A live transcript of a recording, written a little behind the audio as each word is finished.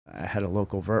I had a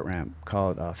local vert ramp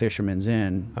called Fisherman's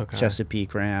Inn,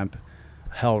 Chesapeake ramp,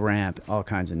 Hell ramp, all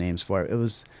kinds of names for it. It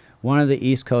was one of the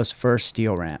East Coast first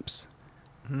steel ramps.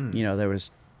 You know, there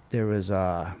was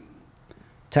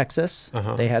Texas.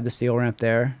 They had the steel ramp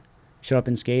there, showed up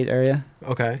in skate area.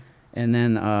 Okay. And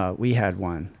then we had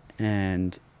one,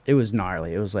 and it was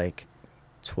gnarly. It was like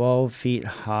 12 feet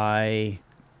high.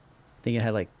 I think it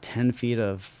had like 10 feet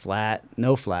of flat,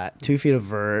 no flat, 2 feet of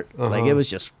vert. Like it was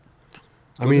just.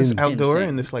 I mean, this outdoor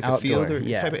in this like outdoor, a field or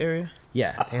type of area.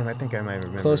 Yeah. Damn, I think I might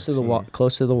remember. Close to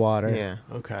the water. Yeah.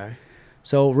 Okay.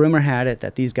 So rumor had it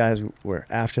that these guys were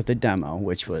after the demo,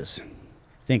 which was,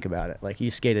 think about it, like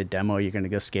you skate a demo, you're going to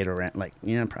go skate a ramp. Like,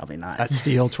 probably not. That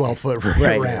steel 12-foot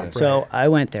right. ramp. So I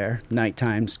went there,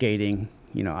 nighttime skating.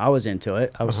 You know, I was into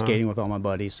it. I was skating with all my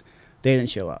buddies. They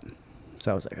didn't show up.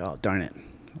 So I was like, oh, darn it.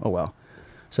 Oh, well.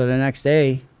 So the next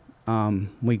day,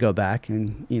 we go back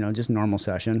and, just normal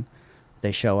session.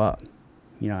 They show up.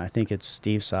 I think it's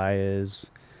Steve Saez.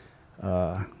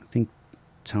 I think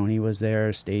Tony was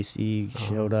there. Stacey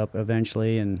showed up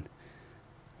eventually, and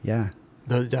yeah.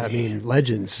 I mean,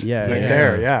 legends. Yeah,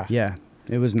 there. Yeah,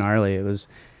 it was gnarly. It was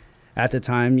at the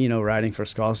time, riding for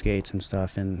Skull Skates and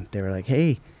stuff, and they were like,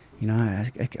 "Hey,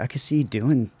 I could see you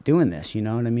doing this." You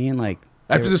know what I mean? Like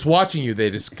after just watching you,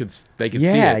 they could see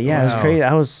it. Yeah, it was crazy.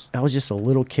 I was just a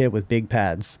little kid with big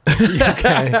pads.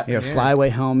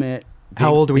 Flyway helmet.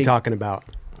 How old are we talking about?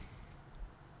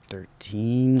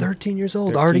 13. 13 years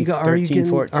old. 13,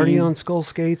 already on Skull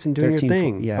Skates and doing 13, your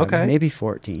thing. Yeah. Okay. Maybe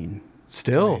 14.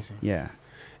 Still. Amazing. Yeah.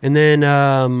 And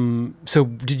then, so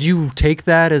did you take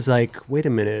that as like, wait a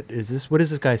minute, what is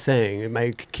this guy saying? Am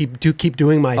I keep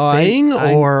doing my thing,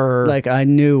 or like I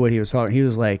knew what he was talking. He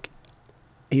was like,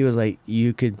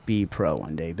 you could be pro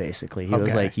one day. Basically, he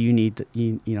was like, you need to,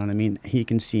 you know what I mean. He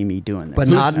can see me doing this, but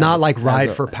not like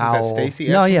ride for Powell. Stacey?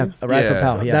 No, ride for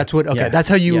Powell. Yeah, that's what. Okay, that's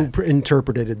how you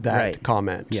interpreted that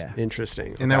comment. Yeah,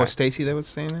 interesting. And that was Stacey that was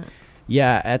saying that.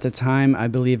 Yeah, at the time, I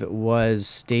believe it was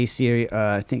Stacey.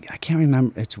 I can't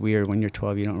remember. It's weird when you're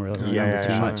 12, you don't really remember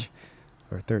too much.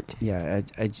 Or 13. Yeah,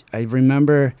 I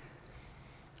remember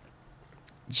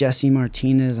Jesse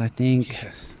Martinez. I think.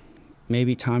 Yes.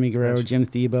 Maybe Tommy Guerrero, Jim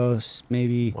Thebos,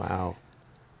 maybe. Wow.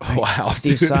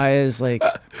 Steve Saez. Like,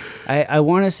 I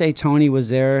want to say Tony was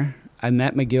there. I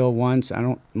met McGill once. I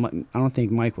don't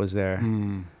think Mike was there.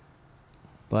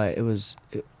 But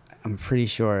I'm pretty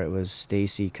sure it was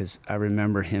Stacey, because I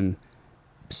remember him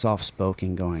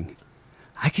soft-spoken going,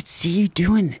 I could see you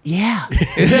doing it. Yeah.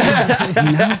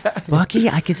 Bucky,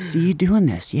 I could see you doing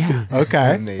this. Yeah.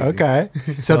 Okay. Amazing. Okay.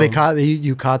 So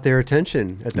you caught their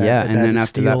attention at that. Yeah, at and that then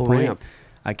after that point, ramp.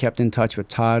 I kept in touch with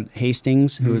Todd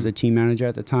Hastings, who was the team manager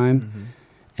at the time.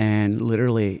 And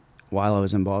literally, while I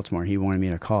was in Baltimore, he wanted me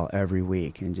to call every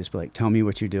week and just be like, tell me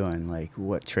what you're doing. Like,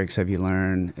 what tricks have you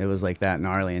learned? It was like that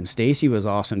gnarly. And Stacey was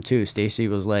awesome too. Stacey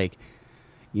was like,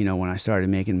 when I started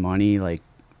making money, like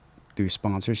through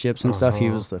sponsorships and stuff, he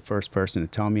was the first person to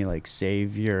tell me, like,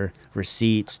 save your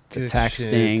receipts, the tax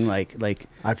thing, like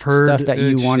I've heard stuff that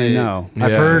you want to know.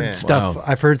 I've heard stuff. Wow.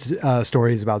 I've heard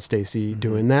stories about Stacey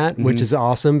doing that, which is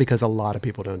awesome, because a lot of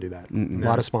people don't do that. A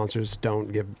lot of sponsors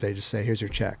don't give. They just say, "Here's your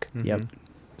check." Yep.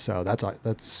 So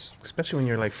that's especially when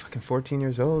you're like fucking 14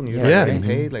 years old and you're getting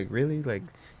paid. Like, really, like,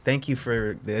 thank you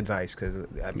for the advice, because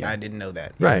I didn't know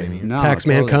that. You know what I mean? No, tax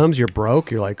man comes, you're broke.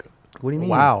 You're like, what do you mean?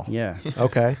 Wow. Yeah.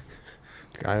 Okay.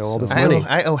 I owe all this money.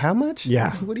 I owe how much?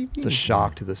 Yeah. What do you mean? It's a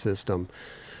shock to the system.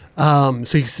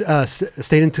 So you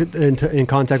stayed in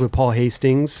contact with Paul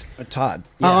Hastings. Todd.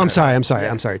 Yeah. Oh, I'm sorry.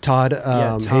 Todd,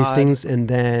 Todd Hastings, and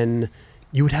then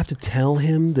you would have to tell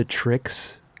him the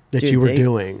tricks that you were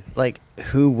doing. Like,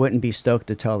 who wouldn't be stoked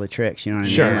to tell the tricks? You know what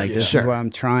I mean? Like, this is what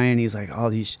I'm trying. He's like, all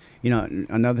these,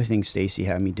 another thing Stacey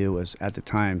had me do was, at the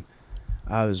time,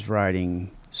 I was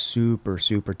riding super,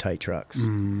 super tight trucks,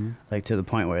 like to the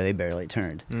point where they barely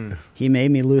turned. He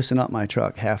made me loosen up my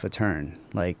truck half a turn,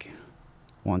 like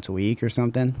once a week or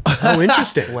something. Oh,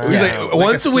 interesting. Wow. He's like,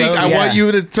 once a week, I want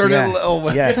you to turn it.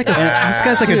 Oh, yeah. It's like this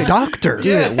guy's like a doctor.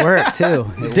 Dude, it worked too.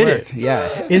 It? Yeah.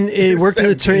 It worked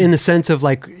in the sense of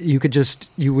like you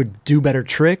would do better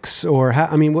tricks, or how?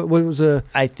 I mean, what was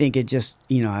I think it just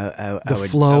the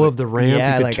flow of the ramp.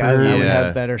 Yeah, like I would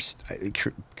have better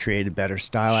created better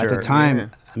style at the time.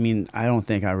 I mean, I don't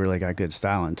think I really got good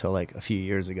style until like a few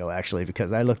years ago, actually,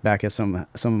 because I look back at some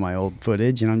of my old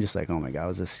footage and I'm just like, oh my God,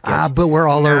 was this sketchy? But we're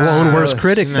all our own worst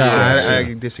critics. No,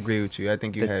 I disagree with you. I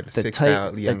think you had the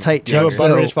 6,000. the tight You were trunks.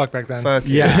 butter as fuck back then. Fuck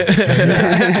Yeah.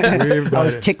 I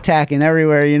was tic-tacking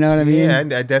everywhere, you know what I mean? Yeah, I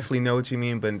definitely know what you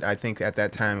mean, but I think at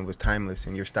that time it was timeless,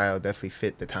 and your style definitely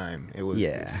fit the time. It was.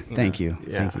 Yeah, thank you.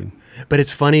 Yeah. Thank you. But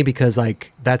it's funny because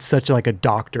like that's such like a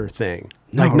doctor thing.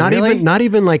 No, Like not really? not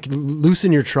even like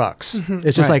loosen your trucks.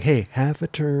 It's just like, hey, have a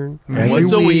turn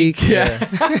Once a week. and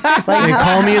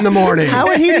call me in the morning. How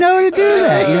would he know to do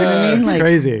that? You know what I mean? It's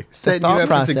crazy. Setting you thought up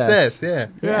process. for success.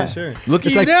 Yeah, for sure. Look at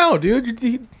It's you like- now, dude.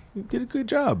 You did a good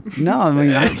job. No, I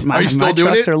mean, my Are you still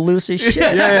doing trucks it? are loose as shit.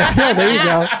 Yeah, there you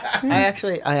go.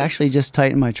 I actually just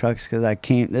tightened my trucks because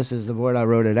this is the board I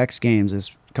rode at X Games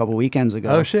this couple weekends ago.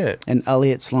 Oh, shit. And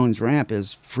Elliott Sloan's ramp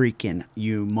is freaking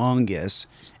humongous,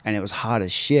 and it was hot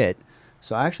as shit.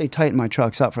 So I actually tightened my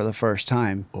trucks up for the first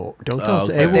time. Oh, don't tell us.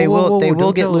 okay. Hey, They whoa, whoa, will whoa, they will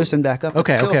don't get tell- loosened back up. But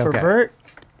Okay, still, okay, for okay. vert,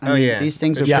 I mean, yeah. these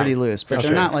things are Yeah. pretty loose, but Okay.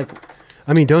 they're not like.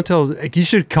 I mean, don't tell. Like, you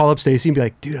should call up Stacey and be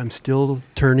like, dude, I'm still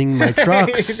turning my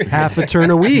trucks half a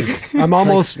turn a week. I'm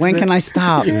almost. When can I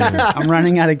stop? I'm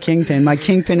running out of kingpin. My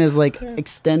kingpin is like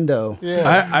extendo.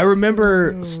 I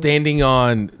remember standing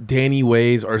on Danny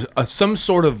Way's or some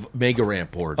sort of mega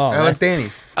ramp board. Oh, Oh, that's Danny.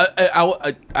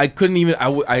 I couldn't even.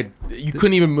 You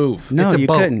couldn't even move. No, It's a you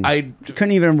boat. couldn't. I You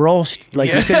couldn't even roll. You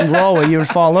Yeah. couldn't roll or you would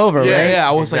fall over, yeah, right? yeah.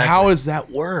 I was like, Exactly. how does that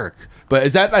work?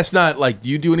 But that's not like. Do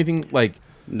you do anything like?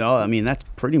 No, I mean that's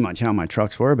pretty much how my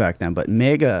trucks were back then. But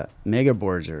mega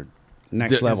boards are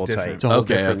next It's level different. tight. It's a whole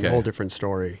Okay, different, okay. whole different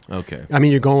story. Okay. I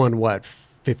mean, you're going what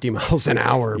 50 miles an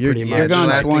hour, pretty You're much. The going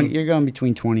last 20, thing- you're going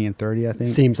between 20 and 30, I think.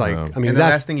 Seems like. Wow. I mean, And the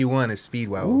that's last thing you want is speed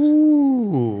wobbles.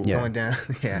 Ooh. Yeah. Going down.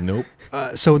 Yeah. Nope.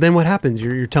 So then what happens?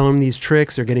 You're telling them these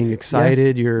tricks. They're getting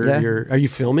excited. Yeah. Are you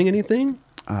filming anything?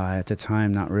 At the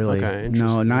time, not really. Okay,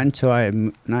 No,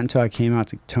 interesting. not until I came out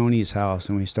to Tony's house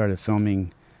and we started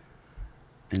filming.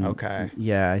 And Okay.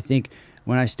 Yeah, I think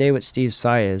when I stayed with Steve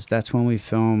Saez, that's when we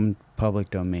filmed Public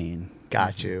Domain.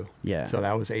 Got you. Yeah. So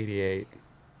that was 88.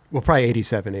 Well, probably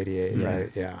 87, 88, Yeah.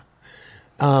 right? Yeah.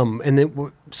 And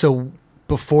then, so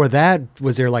before that,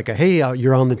 was there like a, hey,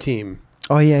 you're on the team?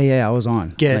 Oh yeah, I was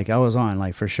on. Get- I was on,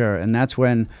 like for sure. And that's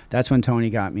when Tony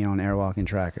got me on Airwalk and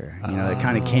Tracker. You know, it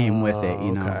kind of came with it.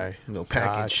 You know. Okay. Little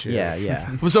package. Gotcha.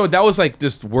 Yeah. So that was like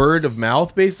just word of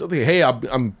mouth, basically. Hey,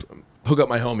 I'm hook up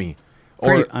my homie.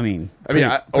 Or Pretty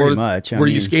pretty much. Were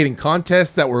you skating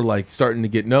contests that were like starting to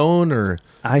get known, or?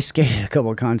 I skated a couple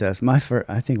of contests. I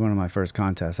think one of my first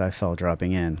contests, I fell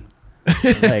dropping in.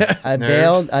 Like I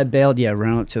bailed. Yeah,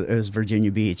 run up to it was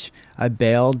Virginia Beach. I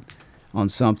bailed on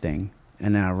something,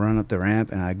 and then I run up the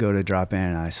ramp and I go to drop in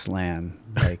and I slam.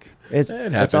 Like it's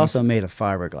happens. also made of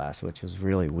fiberglass, which was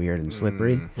really weird and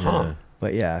slippery. Huh.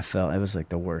 But yeah, I felt it was like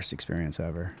the worst experience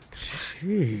ever.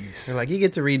 Jeez. They're like, you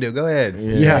get to redo. Go ahead.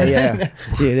 Yeah.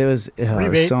 Dude, it was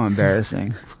so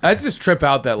embarrassing. I just trip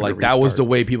out that like that was restart. the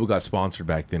way people got sponsored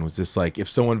back then. Was just like if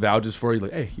someone vouches for you,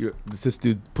 like, hey, this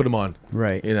dude, put him on.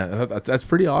 Right. You know, that's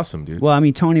pretty awesome, dude. Well, I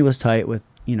mean, Tony was tight with,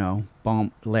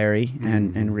 Larry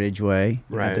and Ridgeway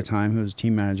at Right. the time, who was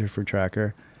team manager for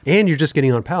Tracker. And you're just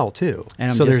getting on Powell, too.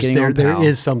 And I'm so just there's getting on there Powell.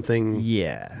 is something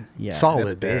Yeah. solid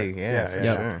That's there. big. Yeah, for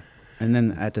Yep. sure. And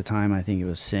then at the time, I think it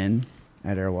was Sin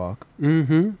at Airwalk.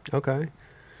 Mm-hmm. Okay.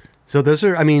 So those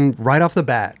are, I mean, right off the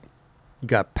bat, you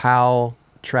got Powell,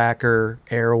 Tracker,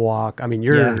 Airwalk. I mean,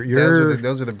 you're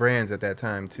Those are the brands at that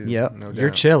time too. Yep. No doubt. you're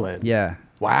chilling. Yeah.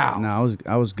 Wow. No,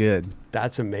 I was good.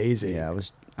 That's amazing. Yeah, I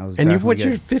was And you're definitely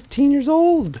good. 15 years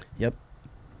old, Yep.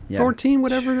 Yeah. 14,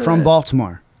 whatever. From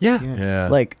Baltimore. Yeah. Yeah.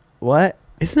 Like, what?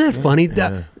 Isn't that funny?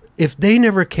 That if they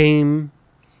never came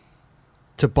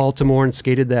to Baltimore and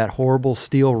skated that horrible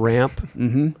steel ramp,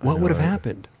 Mm-hmm. what would have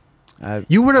happened? I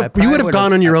You would I have probably would've-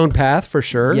 gone on your own path for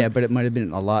sure. Yeah, but it might have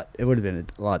been it would have been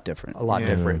a lot different. A lot Yeah.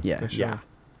 different. Yeah. For sure. Yeah.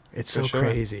 It's For so sure.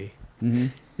 crazy. Mm-hmm.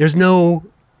 There's no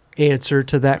answer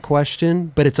to that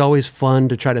question, but it's always fun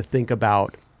to try to think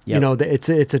about. You Yep. know, it's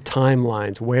a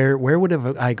timelines. Where would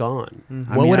have I gone? I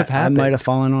What mean, would have happened? I might have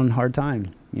fallen on hard time,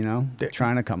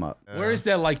 trying to come up. Where is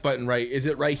that like button? Right? Is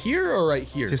it right here or right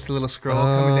here? Just a little scroll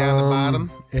coming down the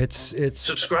bottom. It's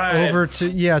Subscribe. over to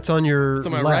it's on your It's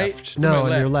on my left. right? It's on No,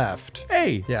 my on your left. left.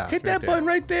 Hey, Yeah. hit that Right there. button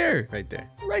right there. Right there.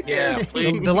 Right Yeah, there.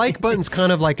 please. The like button's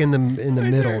kind of like in the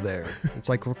middle there. It's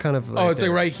like we're kind of like it's like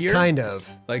right here? Kind of.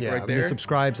 Like right and there? The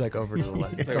subscribe's like over to the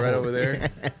left. It's like right over there.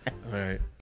 All right.